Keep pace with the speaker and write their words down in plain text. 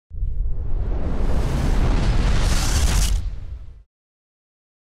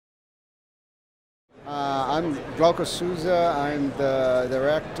I'm Glauco Souza. I'm the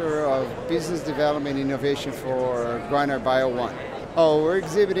Director of Business Development and Innovation for Griner Bio One. Oh, we're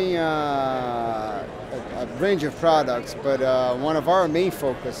exhibiting a range of products, but one of our main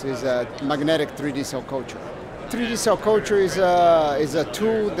focus is magnetic 3D cell culture. 3D cell culture is a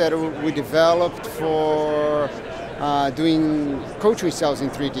tool that we developed for doing culturing cells in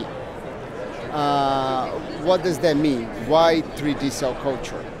 3D. What does that mean? Why 3D cell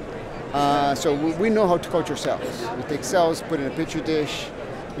culture? So we know how to culture cells. We take cells, put in a petri dish,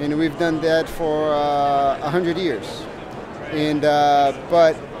 and we've done that for 100 years.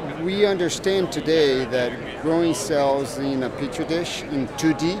 But we understand today that growing cells in a petri dish in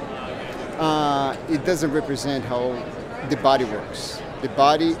 2D, it doesn't represent how the body works. The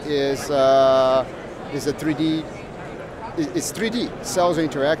body is a 3D. It's 3D. Cells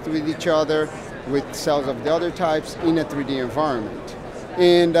interact with each other, with cells of the other types in a 3D environment.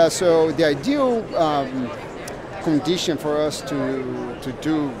 And so the ideal condition for us to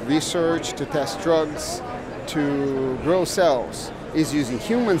do research, to test drugs, to grow cells is using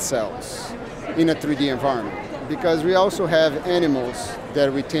human cells in a 3D environment. Because we also have animals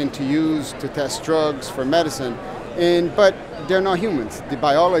that we tend to use to test drugs for medicine, but they're not humans. The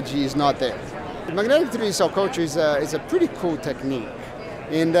biology is not there. The magnetic 3D cell culture is a pretty cool technique.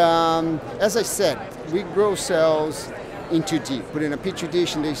 And as I said, we grow cells in 2D, put in a petri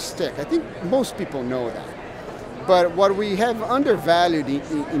dish and they stick. I think most people know that. But what we have undervalued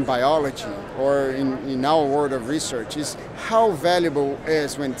in biology or in our world of research is how valuable it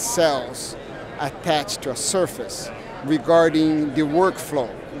is when cells attach to a surface regarding the workflow,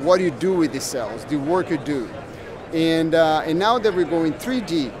 what you do with the cells, the work you do. And now that we're going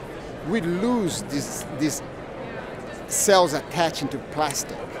 3D, we lose these cells attaching to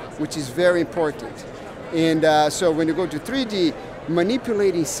plastic, which is very important. And so when you go to 3D,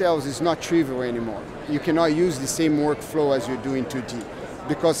 manipulating cells is not trivial anymore. You cannot use the same workflow as you do in 2D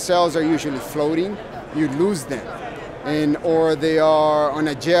because cells are usually floating, you lose them. Or they are on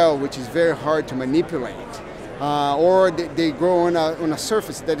a gel, which is very hard to manipulate. Or they grow on a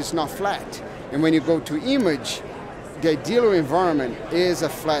surface that is not flat. And when you go to image, the ideal environment is a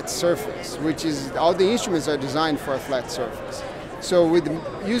flat surface, which is, all the instruments are designed for a flat surface. So with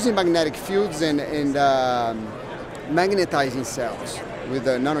using magnetic fields and magnetizing cells with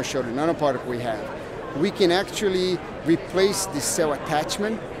the nanoparticle we have, we can actually replace the cell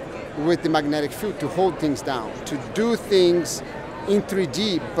attachment with the magnetic field to hold things down, to do things in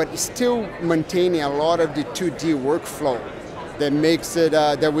 3D, but still maintaining a lot of the 2D workflow that makes it,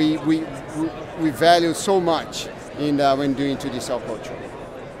 that we value so much when doing 2D cell culture.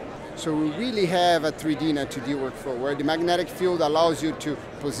 So we really have a 3D and a 2D workflow where the magnetic field allows you to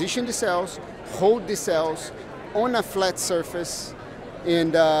position the cells, hold the cells on a flat surface,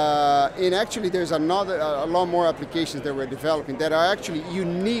 and actually there's a lot more applications that we're developing that are actually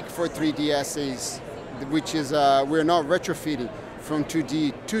unique for 3D assays, which is we're not retrofitting from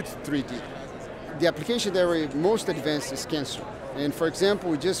 2D to 3D. The application that we're most advanced is cancer. And for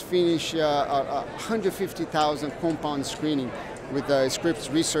example, we just finished 150,000 compound screening with the Scripps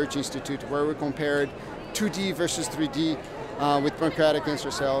Research Institute, where we compared 2D versus 3D with pancreatic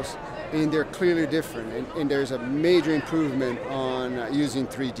cancer cells, and they're clearly different, and there's a major improvement on using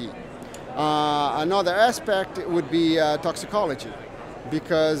 3D. Another aspect would be toxicology,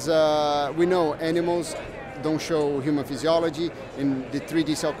 because we know animals don't show human physiology, and the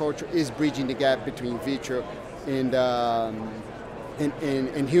 3D cell culture is bridging the gap between vitro and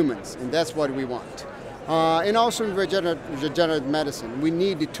humans, and that's what we want. And also in regenerative medicine, we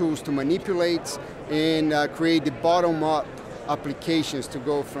need the tools to manipulate and create the bottom-up applications to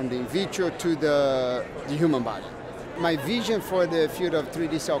go from the in vitro to the human body. My vision for the field of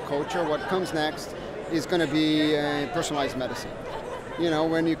 3D cell culture, what comes next, is going to be personalized medicine. You know,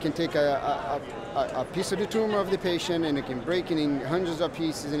 when you can take a piece of the tumor of the patient and you can break it in hundreds of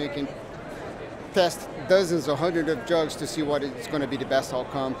pieces and you can test dozens or hundreds of drugs to see what is going to be the best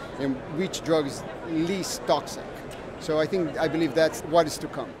outcome and which drug is least toxic. So I believe that's what is to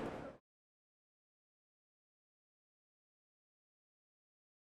come.